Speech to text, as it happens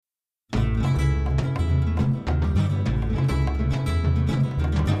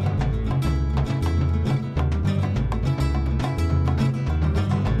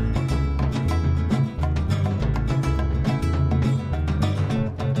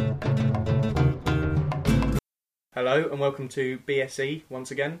Hello and welcome to BSE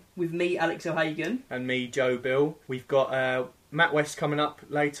once again. With me, Alex O'Hagan. And me, Joe Bill. We've got Matt West coming up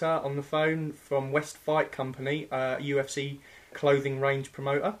later on the phone from West Fight Company, UFC clothing range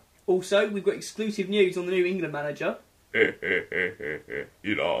promoter. Also, we've got exclusive news on the new England manager. You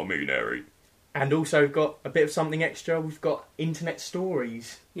know what I mean, Harry. And also got a bit of something extra. We've got internet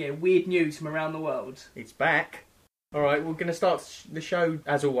stories. Yeah, weird news from around the world. It's back. Alright, we're going to start the show,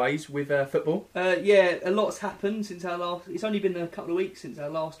 as always, with football. Yeah, a lot's happened since our last... It's only been a couple of weeks since our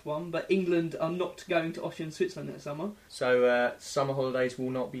last one, but England are not going to Austria and Switzerland this summer. So, summer holidays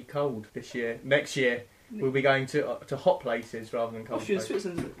will not be cold this year. Next year, we'll be going to hot places rather than cold Austria and places.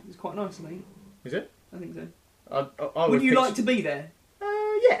 Switzerland is quite nice, I think. Is it? I think so. I would you like to be there?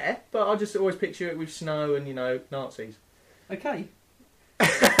 Yeah, but I just always picture it with snow and, Nazis. Okay.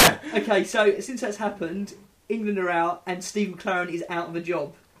 Okay, so since that's happened... England are out, and Steve McClaren is out of a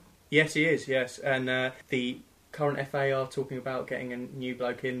job. Yes, he is. Yes, and the current FA are talking about getting a new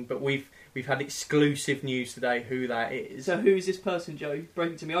bloke in, but we've had exclusive news today who that is. So who is this person, Joe?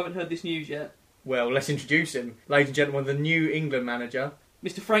 Break it to me. I haven't heard this news yet. Well, let's introduce him, ladies and gentlemen. The new England manager,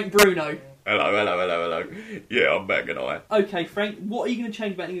 Mr. Frank Bruno. Hello. Yeah, I'm back and Okay, Frank. What are you going to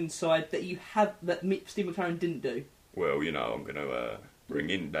change about England's side that Steve McClaren didn't do? Well, I'm going to bring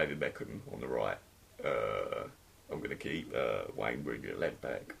in David Beckham on the right. I'm going to keep Wayne Bridge at left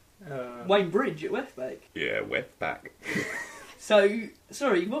back. Wayne Bridge at left back? Yeah, left back. So,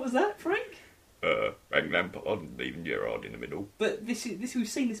 sorry, what was that, Frank? Frank Lampard and even Gerrard in the middle. But this we've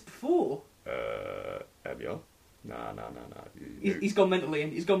seen this before. Have you? No. He's gone mentally,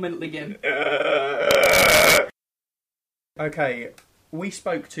 and he's gone mentally again. Okay, we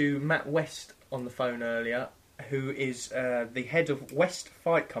spoke to Matt West on the phone earlier, who is the head of West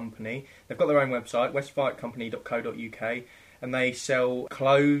Fight Company. They've got their own website, westfightcompany.co.uk, and they sell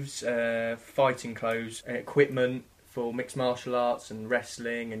clothes, fighting clothes, and equipment for mixed martial arts and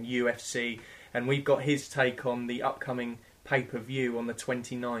wrestling and UFC. And we've got his take on the upcoming pay-per-view on the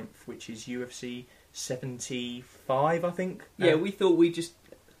 29th, which is UFC 75, I think. Yeah, we thought we'd just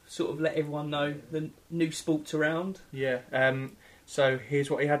sort of let everyone know the new sports around. Yeah, so here's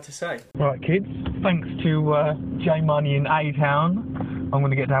what he had to say. Right, kids, thanks to J Money in A-Town, I'm going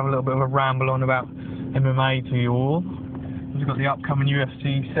to get to have a little bit of a ramble on about MMA to you all. We've got the upcoming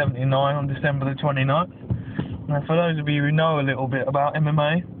UFC 79 on December the 29th. Now, for those of you who know a little bit about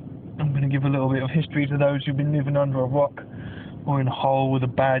MMA, I'm going to give a little bit of history to those who've been living under a rock or in a hole with a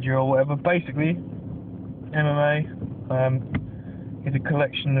badger or whatever. Basically, MMA is a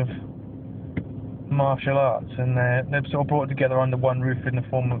collection of martial arts, and they're sort of brought together under one roof in the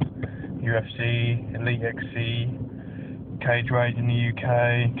form of UFC, Elite XC, Cage Rage in the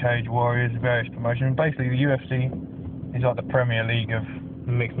UK, Cage Warriors, various promotions. And basically, the UFC is like the Premier League of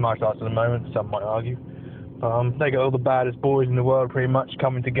mixed martial arts at the moment, some might argue. They got all the baddest boys in the world pretty much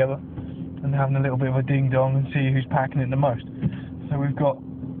coming together and having a little bit of a ding-dong and see who's packing it the most. So we've got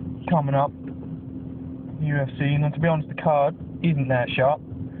coming up UFC, and to be honest, the card isn't that sharp.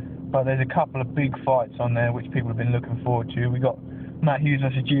 But there's a couple of big fights on there which people have been looking forward to. We got Matt Hughes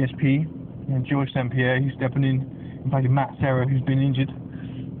versus GSP, and George St. Pierre, who's stepping in and playing Matt Serra, who's been injured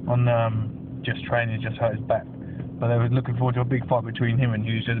on just training, just hurt his back. But they were looking forward to a big fight between him and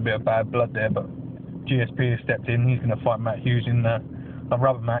Hughes. There's a bit of bad blood there, but GSP has stepped in. He's going to fight Matt Hughes in a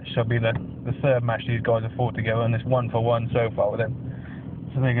rubber match. So it'll be the third match these guys have fought together, and it's 1-for-1 so far with them.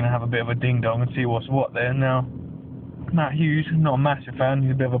 So they're going to have a bit of a ding-dong and see what's what there. Now, Matt Hughes, not a massive fan,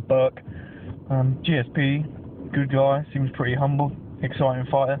 he's a bit of a Burke. GSP, good guy, seems pretty humble, exciting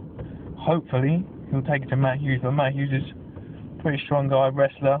fighter. Hopefully, he'll take it to Matt Hughes, but Matt Hughes is a pretty strong guy,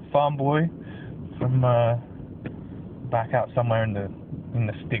 wrestler, farm boy, from back out somewhere in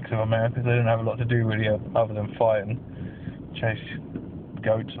the sticks of America, so they don't have a lot to do really other than fight and chase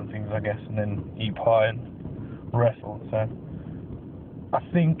goats and things, I guess, and then eat pie and wrestle. So I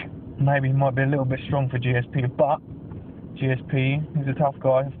think maybe he might be a little bit strong for GSP, but GSP, he's a tough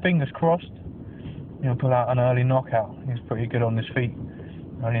guy. Fingers crossed, he'll pull out an early knockout. He's pretty good on his feet.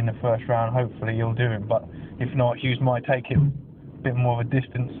 Early in the first round, hopefully he'll do it. But if not, Hughes might take it a bit more of a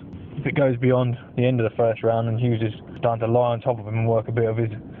distance. If it goes beyond the end of the first round and Hughes is starting to lie on top of him and work a bit of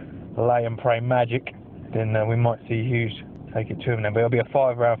his lay and pray magic, then we might see Hughes take it to him then. But it'll be a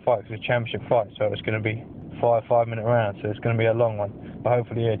 5-round fight, because it's a championship fight, so it's going to be 5-minute rounds, so it's going to be a long one. But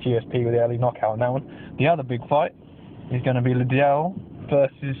hopefully, GSP with the early knockout on that one. The other big fight is going to be Liddell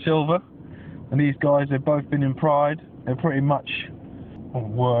versus Silva. And these guys, they've both been in Pride. They're pretty much, or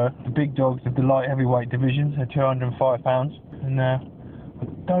were, the big dogs of the light heavyweight divisions. They're 205 pounds. And I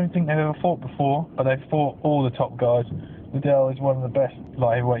don't think they've ever fought before, but they've fought all the top guys. Liddell is one of the best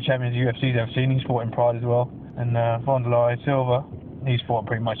light heavyweight champions the UFC's ever seen. He's fought in Pride as well. and Wanderlei Silva. He's fought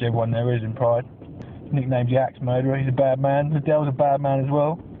pretty much everyone there is in Pride. Nicknamed the Axe Murderer. He's a bad man. Liddell's a bad man as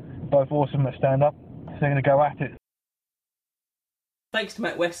well. Both awesome at stand-up. So they're going to go at it. Thanks to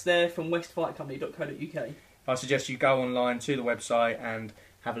Matt West there from westfightcompany.co.uk. I suggest you go online to the website and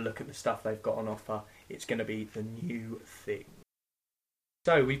have a look at the stuff they've got on offer. It's going to be the new thing.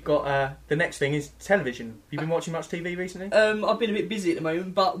 So we've got the next thing is television. Have you been watching much TV recently? I've been a bit busy at the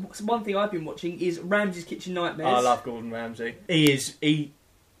moment, but one thing I've been watching is Ramsay's Kitchen Nightmares. I love Gordon Ramsay. He.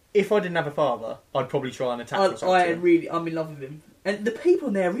 If I didn't have a father, I'd probably try and attack him. I'm in love with him. And the people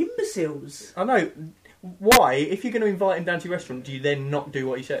in there are imbeciles. I know. Why, if you're going to invite him down to your restaurant, do you then not do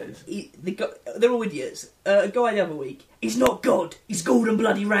what he says? They're all idiots. A guy the other week, he's not God, he's Gordon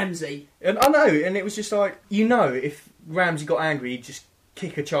bloody Ramsay. And I know, and it was just like, if Ramsay got angry, he'd just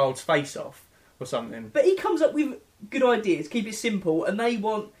kick a child's face off or something. But he comes up with good ideas, keep it simple, and they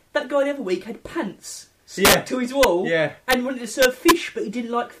want... That guy the other week had pants stuck to his wall and wanted to serve fish, but he didn't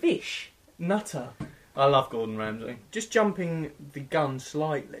like fish. Nutter. I love Gordon Ramsay. Just jumping the gun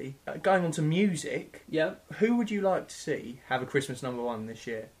slightly, going on to music, who would you like to see have a Christmas #1 this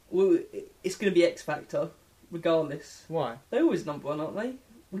year? Well, it's going to be X Factor, regardless. Why? They're always #1, aren't they?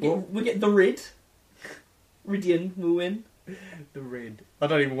 We get the Rid. Ridian will win. The Rid. I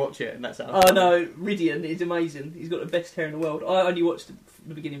don't even watch it, and that's how. Oh no, Ridian is amazing. He's got the best hair in the world. I only watched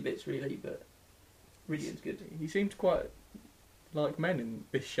the beginning bits, really, but Ridian's good. He seems quite like men in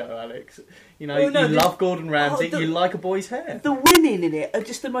this show, Alex. You love Gordon Ramsay, you like a boy's hair. The women in it are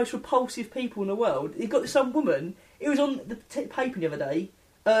just the most repulsive people in the world. You've got some woman, it was on the paper the other day,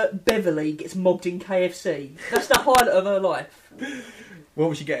 Beverly gets mobbed in KFC. That's the highlight of her life. What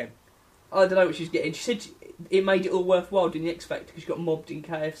was she getting? I don't know what she's getting. She said it made it all worthwhile doing the X Factor because she got mobbed in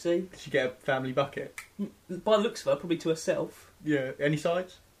KFC. Did she get a family bucket? By the looks of her, probably to herself. Yeah. Any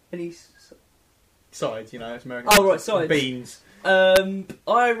sides? Sides, it's American. Oh, right, sides. Beans. I reckon...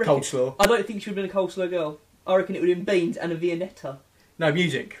 Coleslaw. I don't think she would have been a coleslaw girl. I reckon it would have been beans and a Viennetta. No,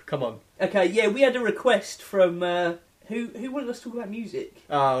 music. Come on. Okay, yeah, we had a request from... Who wanted us to talk about music?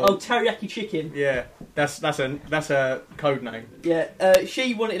 Oh, Teriyaki Chicken. Yeah, that's a code name. Yeah,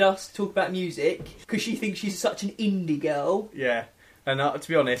 she wanted us to talk about music because she thinks she's such an indie girl. Yeah, and to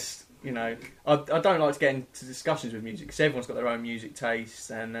be honest, I don't like to get into discussions with music because everyone's got their own music tastes,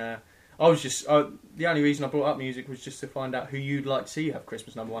 and the only reason I brought up music was just to find out who you'd like to see have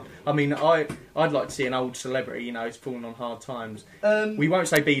Christmas #1. I mean, I'd like to see an old celebrity, who's fallen on hard times. We won't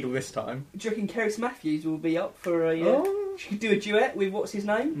say Beadle this time. Do you reckon Keris Matthews will be up for a... She could do a duet with, what's his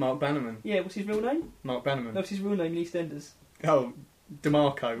name? Mark Bannerman. Yeah, what's his real name? Mark Bannerman. No, what's his real name in EastEnders? Oh,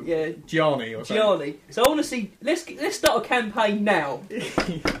 DeMarco. Yeah. Gianni or something. Gianni. So I want to see... Let's start a campaign now.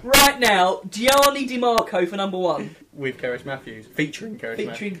 Right now, Gianni DiMarco for #1. With Keris Matthews. Featuring Keris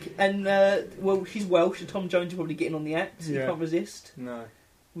Matthews. And, she's Welsh, so Tom Jones is probably getting on the act. So you can't resist. No.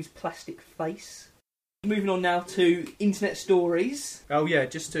 With his plastic face. Moving on now to internet stories. Oh, yeah,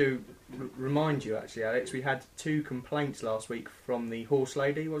 just to remind you, actually, Alex, we had 2 complaints last week from the horse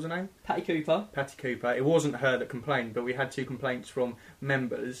lady. What was her name? Patty Cooper. It wasn't her that complained, but we had 2 complaints from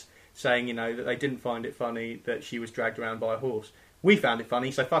members saying, that they didn't find it funny that she was dragged around by a horse. We found it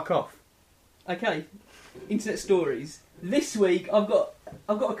funny, so fuck off. Okay, internet stories. This week I've got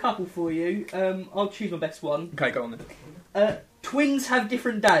a couple for you. I'll choose my best one. Okay, go on then. Twins have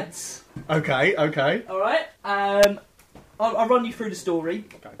different dads. Okay. All right. I'll run you through the story.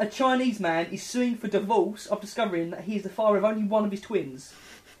 Okay. A Chinese man is suing for divorce after discovering that he is the father of only one of his twins.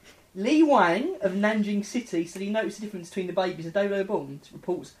 Li Wang of Nanjing City said he noticed the difference between the babies the day they were born,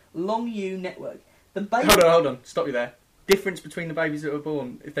 reports Long Yu Network. The baby... Hold on. Stop you there. Difference between the babies that were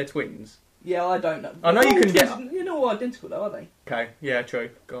born if they're twins? Yeah, I don't know. I know you can get... You're not all identical though, are they? Okay, yeah,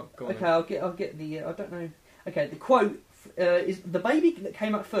 true. Go on. Okay, then. I'll get the... I don't know. Okay, the quote is, the baby that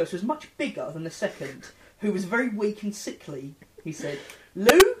came out first was much bigger than the second, who was very weak and sickly, he said. Lou?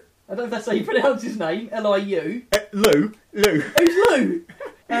 I don't know if that's how you pronounce his name. Liu. Lou? Who's Lou?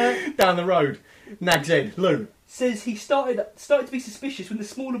 Down the road. Nag's End. Lou. Says he started to be suspicious when the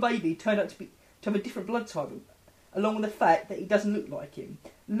smaller baby turned out to have a different blood type, along with the fact that he doesn't look like him.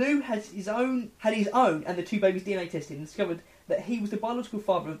 Lou had his own and the 2 babies' DNA tested and discovered that he was the biological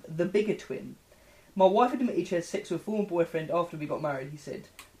father of the bigger twin. My wife admitted she had sex with a former boyfriend after we got married, he said.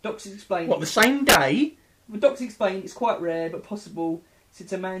 Doctors explained... What, the same day? The doctors explained it's quite rare but possible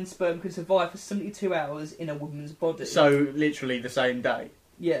since a man's sperm can survive for 72 hours in a woman's body. So, literally the same day?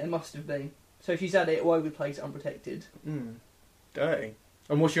 Yeah, it must have been. So she's had it all over the place, unprotected. Dirty.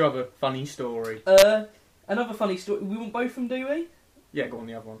 And what's your other funny story? Another funny story. We want both of them, do we? Yeah, go on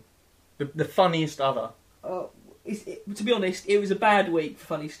the other one. The funniest other. To be honest, it was a bad week for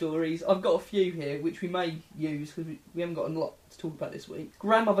funny stories. I've got a few here which we may use because we haven't got a lot to talk about this week.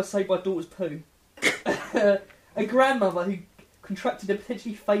 Grandmother saved by daughter's poo. A grandmother who contracted a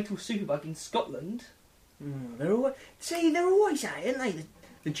potentially fatal superbug in Scotland. They're always out, aren't they?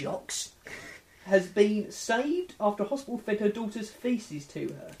 The jocks. Has been saved after a hospital fed her daughter's faeces to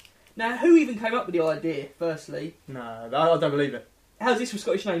her. Now, who even came up with the idea, firstly? No, I don't believe it. How's this for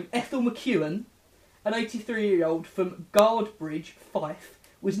Scottish name? Ethel McEwen, an 83-year-old from Guardbridge, Fife,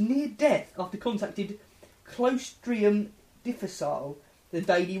 was near death after contacted Clostridium difficile, the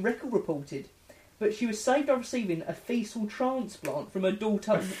Daily Record reported. But she was saved by receiving a faecal transplant from her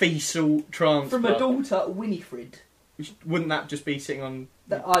daughter... A faecal transplant? From her daughter, Winifred. Wouldn't that just be sitting on...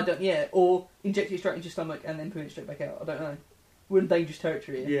 or inject it straight into your stomach and then put it straight back out. I don't know. We're in dangerous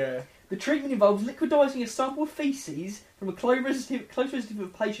territory here. Yeah. The treatment involves liquidising a sample of faeces from a close relative of a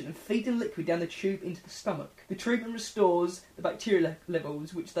patient and feeding liquid down the tube into the stomach. The treatment restores the bacterial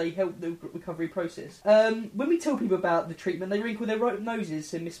levels, which they help the recovery process. When we tell people about the treatment, they wrinkle their right noses,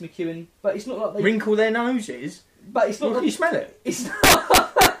 said Miss McEwen. But it's not like they... Wrinkle their noses? But it's not Can like... you smell it? It's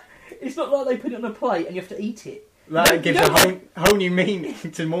not... It's not like they put it on a plate and you have to eat it. That gives a whole new meaning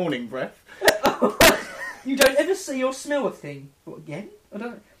to morning breath. You don't ever see or smell a thing. What, again? I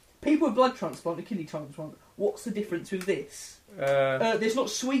don't... People with blood transplant and kidney transplant, what's the difference with this? There's not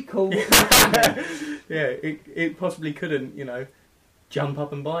sweet corn. Yeah, it possibly couldn't, jump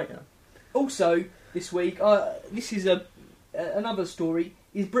up and bite you. Also, this week, this is another story.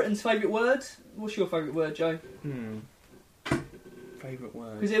 Is Britain's favourite word? What's your favourite word, Joe? Favourite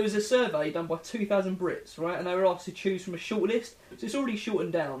word? Because there was a survey done by 2,000 Brits, right? And they were asked to choose from a short list. So it's already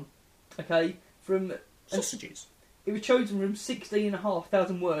shortened down, okay? From... Sausages. It was chosen from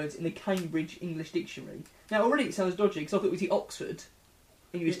 16,500 words in the Cambridge English Dictionary. Now, already it sounds dodgy because I thought it was the Oxford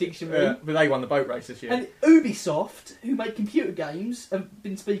English Dictionary. Yeah, but they won the boat race this year. And Ubisoft, who make computer games, have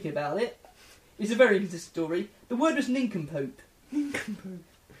been speaking about it. It's a very interesting story. The word was nincompoop. Nincompoop.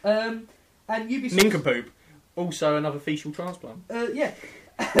 And Ubisoft... Nincompoop. Also another facial transplant. Yeah.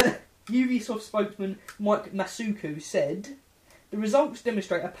 Ubisoft spokesman Mike Masuku said... The results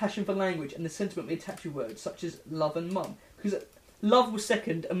demonstrate a passion for language and the sentiment we attach to words, such as love and mum. Because love was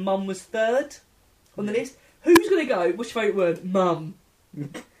second and mum was third on the list. Who's going to go, what's your favourite word? Mum.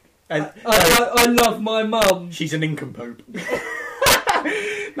 I love my mum. She's a nincompoop.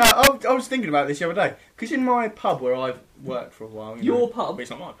 No, I was thinking about this the other day. Because in my pub where I've worked for a while... Your pub? It's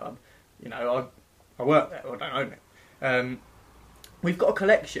not my pub. I work there, I don't own it. We've got a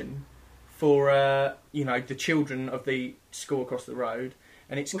collection... for, the children of the school across the road.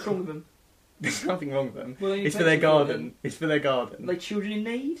 And it's What's wrong with them? There's nothing wrong with them. Well, it's for their garden. It's for their garden. Are they children in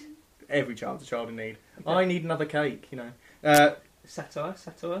need? Every child's a child in need. Okay. I need another cake, Satire.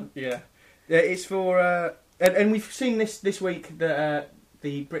 Yeah. It's for... and we've seen this week that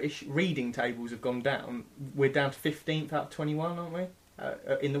the British reading tables have gone down. We're down to 15th out of 21, aren't we?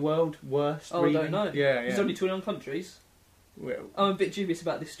 In the world, worst reading. I don't know. Yeah. There's only 21 countries. Well, I'm a bit dubious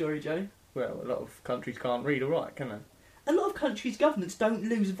about this story, Joe. Well, a lot of countries can't read or write, can they? A lot of countries' governments don't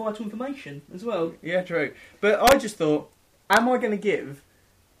lose vital information as well. Yeah, true. But I just thought, am I going to give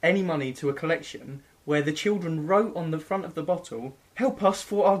any money to a collection where the children wrote on the front of the bottle, help us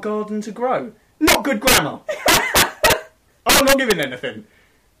for our garden to grow? Not good grammar. I'm not giving anything.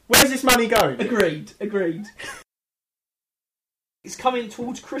 Where's this money going? Agreed. It's coming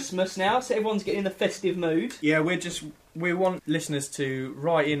towards Christmas now, so everyone's getting in the festive mood. Yeah, we want listeners to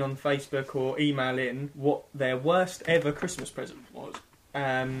write in on Facebook or email in what their worst ever Christmas present was.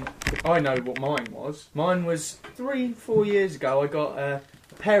 I know what mine was. Mine was 3-4 years ago. I got a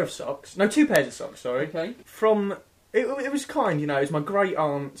pair of socks. No, 2 pairs of socks, sorry. Okay. From... It was kind, it was my great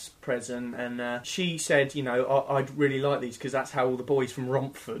aunt's present, and she said, I'd really like these because that's how all the boys from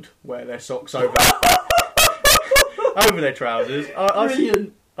Romford wear their socks over over their trousers.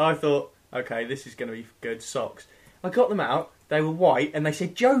 Brilliant. I thought, okay, this is going to be good socks. I got them out, they were white, and they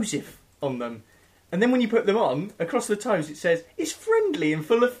said Joseph on them. And then when you put them on, across the toes it says, it's friendly and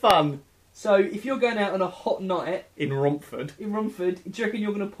full of fun. So, if you're going out on a hot night... In Romford, do you reckon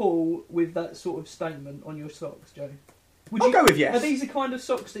you're going to pull with that sort of statement on your socks, Joe? I'll go with yes. Are these the kind of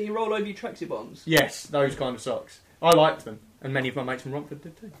socks that you roll over your tracksuit bottoms? Yes, those kind of socks. I liked them, and many of my mates from Romford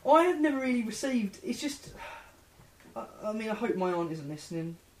did too. I have never really received... It's just... I hope my aunt isn't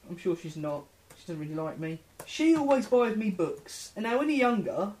listening. I'm sure she's not. She doesn't really like me. She always buys me books. And now when you're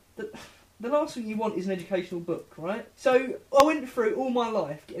younger, the last thing you want is an educational book, right? So I went through all my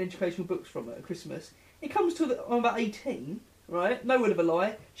life getting educational books from her at Christmas. It comes to I'm about 18, right? No word of a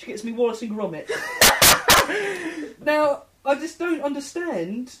lie. She gets me Wallace and Gromit. Now, I just don't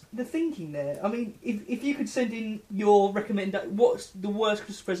understand the thinking there. I mean, if you could send in your what's the worst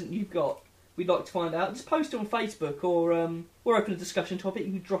Christmas present you've got, we'd like to find out. Just post it on Facebook or open a discussion topic.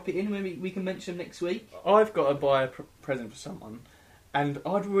 You can drop it in and maybe we can mention them next week. I've got to buy a present for someone, and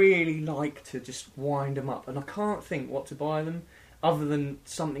I'd really like to just wind them up, and I can't think what to buy them other than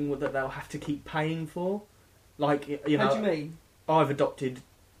something that they'll have to keep paying for. Like, you know, How do you mean? I've adopted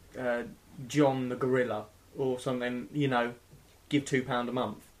John the gorilla or something, you know, give £2 a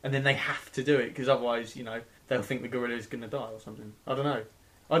month, and then they have to do it because otherwise, you know, they'll think the gorilla is going to die or something. I don't know.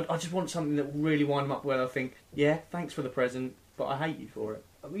 I just want something that will really wind them up where I think, yeah, thanks for the present, but I hate you for it.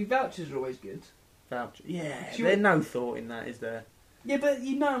 I mean, vouchers are always good. Voucher. Yeah, Sure. there's no thought in that, is there? Yeah, but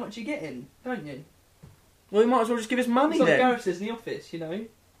you know how much you're getting, don't you? Well, you might as well just give us money It's like then. Gareth says in the office, you know.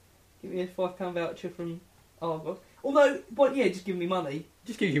 Give me a £5 voucher from Argos. Although, well, yeah, just give me money.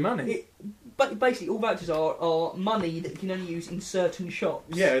 Just give you money. But basically, all vouchers are money that you can only use in certain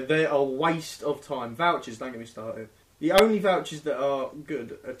shops. Yeah, they are a waste of time. Vouchers, don't get me started. The only vouchers that are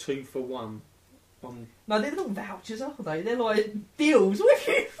good are 2 for 1. No, they're not vouchers, are they? They're like deals. What if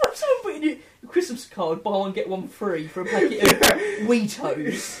you someone put in your Christmas card, buy one get one free for a packet of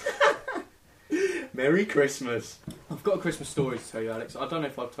Weetos? Merry Christmas. I've got a Christmas story to tell you, Alex. I don't know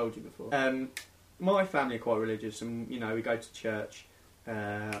if I've told you before. My family are quite religious, and you know we go to church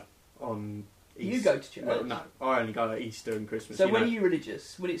on Easter. You go to church? Well, no, I only go at Easter and Christmas. So you when know. are you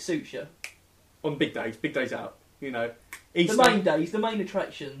religious? When it suits you? On big days out. You know, Easter. The main days, the main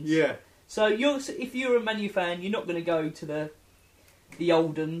attractions. Yeah. So if you're a Man U fan, you're not going to go to the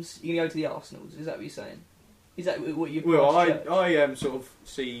Oldhams. You're going to go to the Arsenals. Is that what you're saying? Is that what you've Well, church? I sort of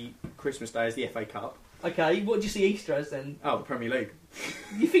see Christmas Day as the FA Cup. Okay, what do you see Easter as then? Oh, the Premier League.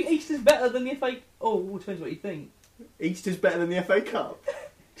 You think Easter's better than the FA? Oh, well, depends what you think. Easter's better than the FA Cup.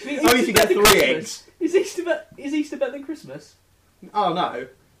 Do you think Only Easter's if you get better than 3 Christmas? eggs. Is Easter better than Christmas? Oh no,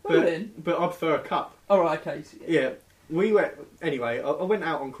 Well then. but I prefer a cup. All right, okay. So, Yeah, we went anyway. I went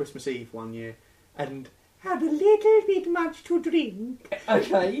out on Christmas Eve one year and had a little bit much to drink.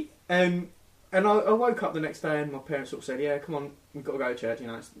 Okay. And I woke up the next day and my parents sort of said, "Yeah, come on, we've got to go to church. You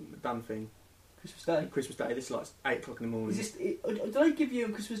know, it's a done thing." Christmas Day. Christmas Day. This is like 8 o'clock in the morning. Do they give you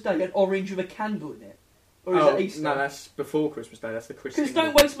on Christmas Day an orange with a candle in it? Or is Oh, that Easter? no, that's before Christmas Day. That's the Christmas. Because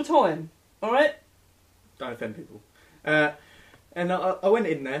don't waste my time, alright? Don't offend people. And I went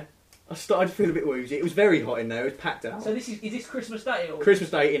in there. I started to feel a bit woozy. It was very hot in there. It was packed out. So is this Christmas Day? Or? Christmas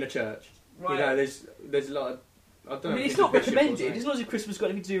Day in a church. Right. You know, there's a lot of... I don't know. I mean, if it's not a bishop or recommended. something. It's not as if Christmas got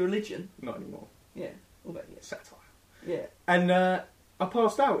anything to do with religion. Not anymore. Yeah. All about yes. Satire. Yeah. And I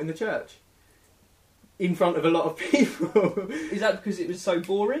passed out in the church. In front of a lot of people. Is that because it was so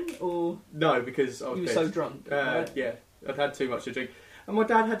boring, or No, because I was you were pissed. so drunk? Right? Yeah, I'd had too much to drink. And my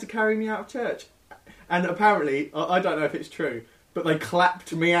dad had to carry me out of church. And apparently, I don't know if it's true, but they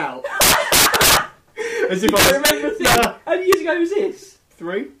clapped me out. As if You I don't was... remember Nah, how many years ago was this?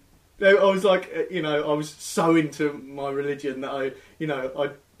 3? No, I was like, I was so into my religion that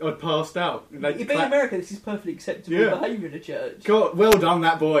I'd passed out. And they'd If in clap- America, this is perfectly acceptable Yeah. behaviour in a church. God, well done,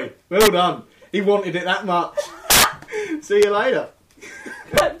 that boy. Well done. He wanted it that much. See you later.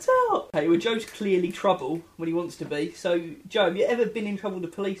 Clapped out. Okay, well, Joe's clearly trouble when he wants to be. So, Joe, have you ever been in trouble with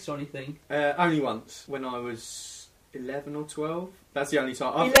the police or anything? Only once, when I was 11 or 12. That's the only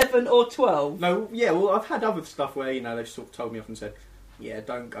time. 11 or 12? No, yeah, well, I've had other stuff where, they've sort of told me off and said, yeah,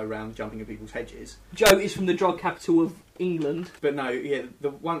 don't go around jumping at people's hedges. Joe is from the drug capital of England. But no, yeah, the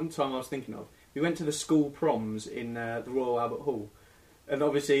one time I was thinking of, we went to the school proms in the Royal Albert Hall. And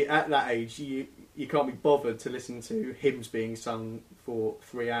obviously, at that age, you can't be bothered to listen to hymns being sung for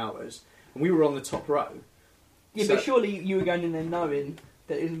 3 hours. And we were on the top row. Yeah, So- but surely you were going in there knowing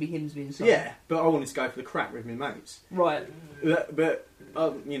that it was going to be hymns being sung. Yeah, but I wanted to go for the crack with my mates. Right. But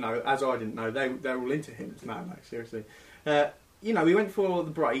as I didn't know, they're all into hymns. No, seriously. We went for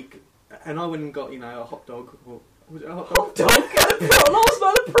the break, and I went and got, a hot dog. Or, was it a hot dog? Hot dog? Last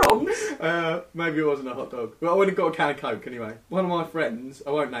night of proms? Maybe it wasn't a hot dog. But I went and got a can of Coke anyway. One of my friends,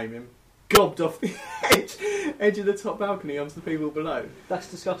 I won't name him, gobbed off the edge of the top balcony onto the people below. That's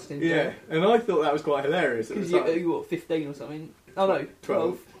disgusting. Yeah, and I thought that was quite hilarious at the Because time. you what, 15 or something? Oh no,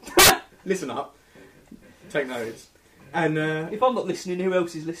 12. Listen up. Take notice. And If I'm not listening, who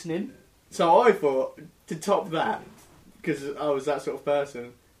else is listening? so I thought, to top that, because I was that sort of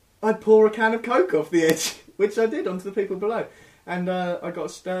person, I'd pour a can of Coke off the edge, which I did onto the people below. And I got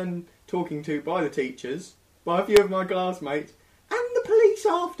stern talking to by the teachers, by a few of my classmates, and the police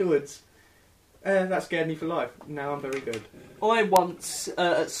afterwards. That scared me for life. Now I'm very good. I once,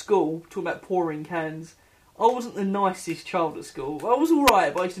 at school, talking about pouring cans, I wasn't the nicest child at school. I was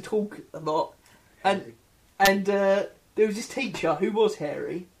alright, but I used to talk a lot. And there was this teacher who was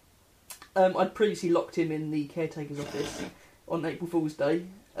hairy. I'd previously locked him in the caretaker's office on April Fool's Day,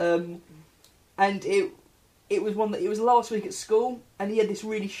 and it was it was last week at school, and he had this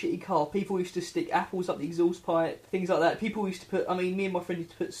really shitty car. People used to stick apples up the exhaust pipe, things like that. People used to put, me and my friend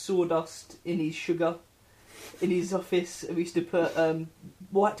used to put sawdust in his sugar in his office, and we used to put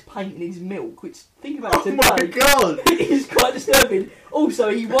white paint in his milk, which, think about it today, Oh my God! it is quite disturbing. Also,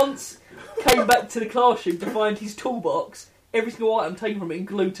 he once came back to the classroom to find his toolbox, every single item taken from it and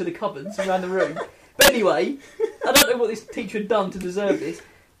glued to the cupboards around the room. But anyway, I don't know what this teacher had done to deserve this.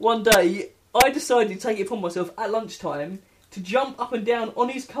 One day, I decided to take it upon myself at lunchtime to jump up and down on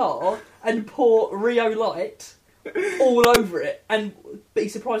his car and pour Rio Light all over it. But he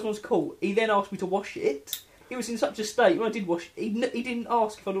surprised I was cool. He then asked me to wash it. It was in such a state, when I did wash it, he didn't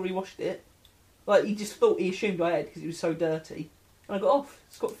ask if I'd already washed it. Like, he just thought, he assumed I had because it was so dirty. And I got off,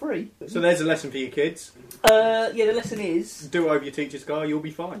 scot-free. So there's a lesson for your kids. Yeah, the lesson is... Do over your teacher's car, you'll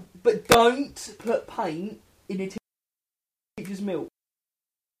be fine. But don't put paint in your teacher's milk.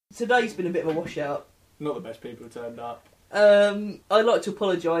 Today's been a bit of a washout. Not the best people turned up. I'd like to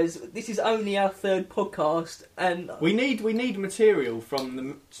apologise. This is only our third podcast, and... We need material from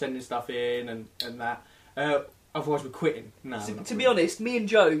them sending stuff in and that. Otherwise we're quitting. No. To be honest, me and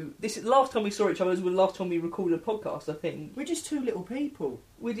Joe, last time we saw each other was the last time we recorded a podcast, I think. We're just two little people.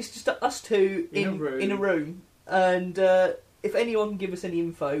 We're just us two in a room. And if anyone can give us any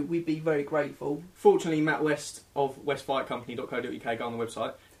info, we'd be very grateful. Fortunately, Matt West of westfightcompany.co.uk, go on the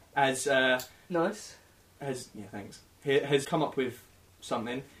website, Nice. has come up with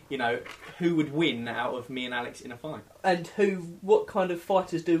something. You know, who would win out of me and Alex in a fight? And what kind of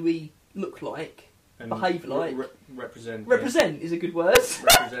fighters do we look like? And behave like? Represent. Represent is a good word.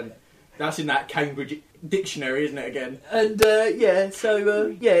 Represent. That's in that Cambridge dictionary, isn't it, again? And, let's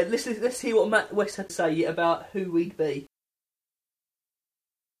hear what Matt West had to say about who we'd be.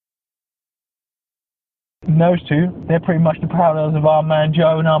 Those two, they're pretty much the parallels of our man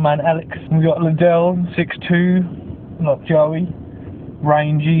Joe and our man Alex. We've got Liddell, 6'2", like Joey,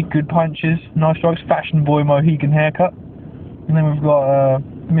 rangy, good punches, nice strikes, fashion boy Mohican haircut. And then we've got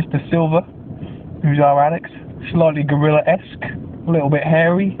Mr. Silver, who's our Alex, slightly gorilla-esque, a little bit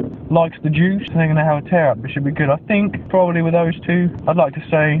hairy, likes the juice. They're going to have a tear-up, it should be good. I think, probably with those two, I'd like to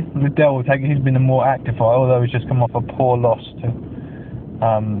say Liddell will take it. He's been the more active fighter, although he's just come off a poor loss to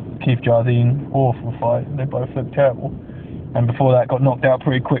Keith Jardine. Awful fight, they both look terrible. And before that got knocked out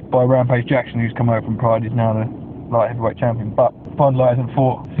pretty quick by Rampage Jackson, who's come over from Pride. He's now the light heavyweight champion. But Bud Light hasn't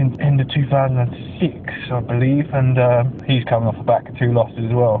fought since end of 2006, I believe, and he's coming off the back of 2 losses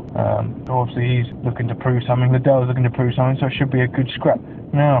as well. Obviously he's looking to prove something, Liddell's looking to prove something, so it should be a good scrap.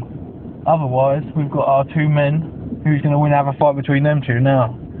 Now, otherwise, we've got our 2 men. Who's going to win, have a fight between them 2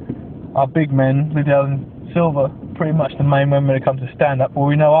 now? Our big men, Liddell and Silver, pretty much the main men when it comes to stand-up. Well,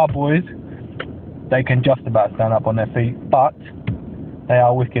 we know our boys, they can just about stand up on their feet, but they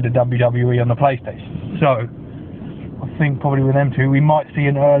are wicked at WWE on the PlayStation. So, I think probably with them 2, we might see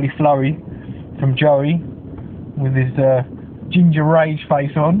an early flurry from Joey with his ginger rage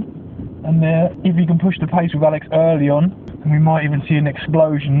face on. And if he can push the pace with Alex early on, we might even see an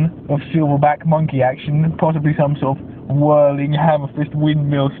explosion of silverback monkey action, possibly some sort of whirling hammer fist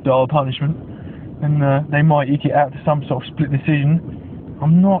windmill style punishment. And they might eke it out to some sort of split decision.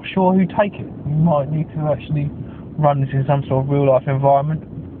 I'm not sure who'd take it. We might need to actually run this in some sort of real life environment.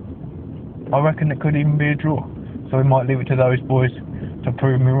 I reckon it could even be a draw. So we might leave it to those boys to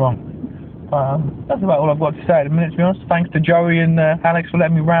prove me wrong. That's about all I've got to say at the minute, to be honest. Thanks to Joey and Alex for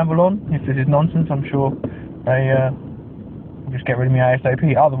letting me ramble on. If this is nonsense, I'm sure they will just get rid of me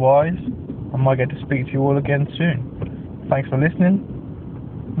ASAP. Otherwise, I might get to speak to you all again soon. Thanks for listening.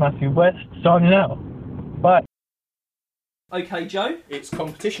 Matthew West, signing out. Bye. Okay, Joe. It's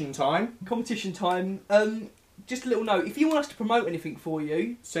competition time. Competition time. Just a little note. If you want us to promote anything for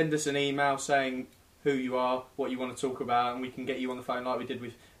you, send us an email saying who you are, what you want to talk about, and we can get you on the phone like we did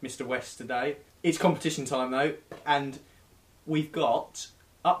with Mr. West today. It's competition time though, and we've got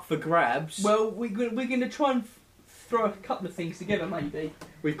up for grabs. Well, we're going to try and throw a couple of things together, maybe.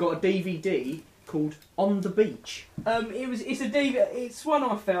 We've got a DVD called On the Beach. It's a DVD. It's one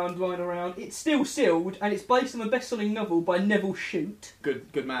I found lying around. It's still sealed, and it's based on a best-selling novel by Neville Shute.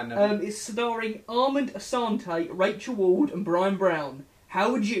 Good man, Neville. It's starring Armand Asante, Rachel Ward, and Brian Brown. How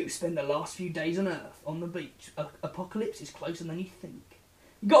would you spend the last few days on Earth on the beach? Apocalypse is closer than you think.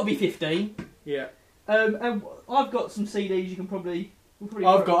 You've got to be 15. Yeah. And I've got some CDs you can probably...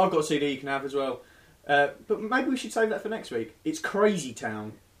 I've got a CD you can have as well. But maybe we should save that for next week. It's Crazy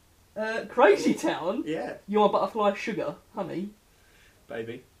Town. Crazy Town? Yeah. You're Butterfly Sugar, honey.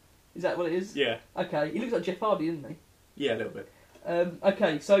 Baby. Is that what it is? Yeah. Okay, he looks like Jeff Hardy, doesn't he? Yeah, a little bit.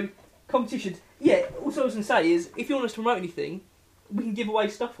 Okay, so competitions. Yeah, also I was going to say is, if you want us to promote anything, we can give away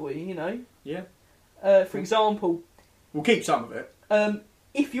stuff for you, you know. Yeah. For example, We'll keep some of it.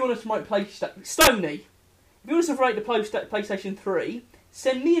 if you want us to promote PlayStation... Stoney! If you want us to promote the PlayStation 3,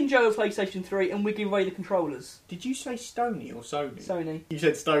 send me and Joe a PlayStation 3 and we give away the controllers. Did you say Stony or Sony? Sony. You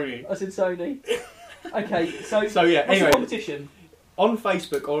said Stony. I said Sony. Okay, so... So yeah, what's anyway. the competition? On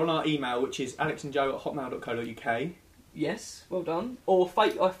Facebook or on our email, which is alexandjoe@hotmail.co.uk. Yes, well done. Or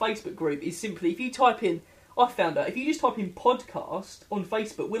our Facebook group is simply, if you type in... I found out, if you just type in podcast on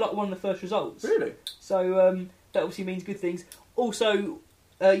Facebook, we're like one of the first results. Really? So that obviously means good things. Also,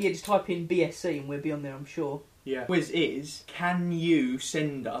 just type in BSC and we'll be on there, I'm sure. Yeah. Quiz is, can you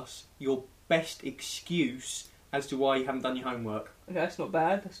send us your best excuse as to why you haven't done your homework? Okay, that's not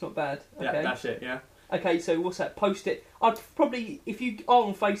bad. Okay. Yeah, that's it, yeah. Okay, so what's that? Post it. I'd probably, if you are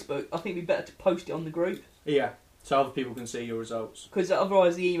on Facebook, I think it'd be better to post it on the group. Yeah, so other people can see your results. Because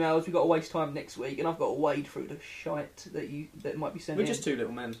otherwise the emails, we've got to waste time next week, and I've got to wade through the shite that might be sent We're in. just two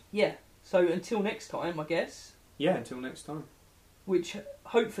little men. Yeah, so until next time, I guess. Yeah, until next time. Which,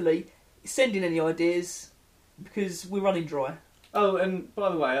 hopefully, send in any ideas, because we're running dry. Oh, and by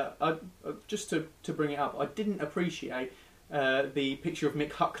the way, I just to bring it up, I didn't appreciate the picture of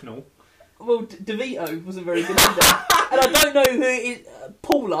Mick Hucknall. Well, DeVito wasn't very good either. And I don't know who it is,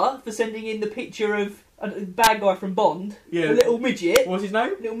 Paula, for sending in the picture of a bad guy from Bond. Yeah. A little midget. What's his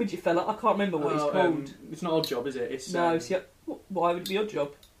name? Little midget fella. I can't remember what he's called. It's not Odd Job, is it? It's No, see, why would it be Odd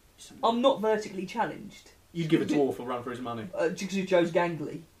Job? I'm not vertically challenged. You'd give a dwarf a run for his money. Because Joe's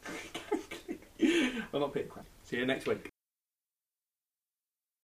gangly. Well, not Peter Crouch. See you next week.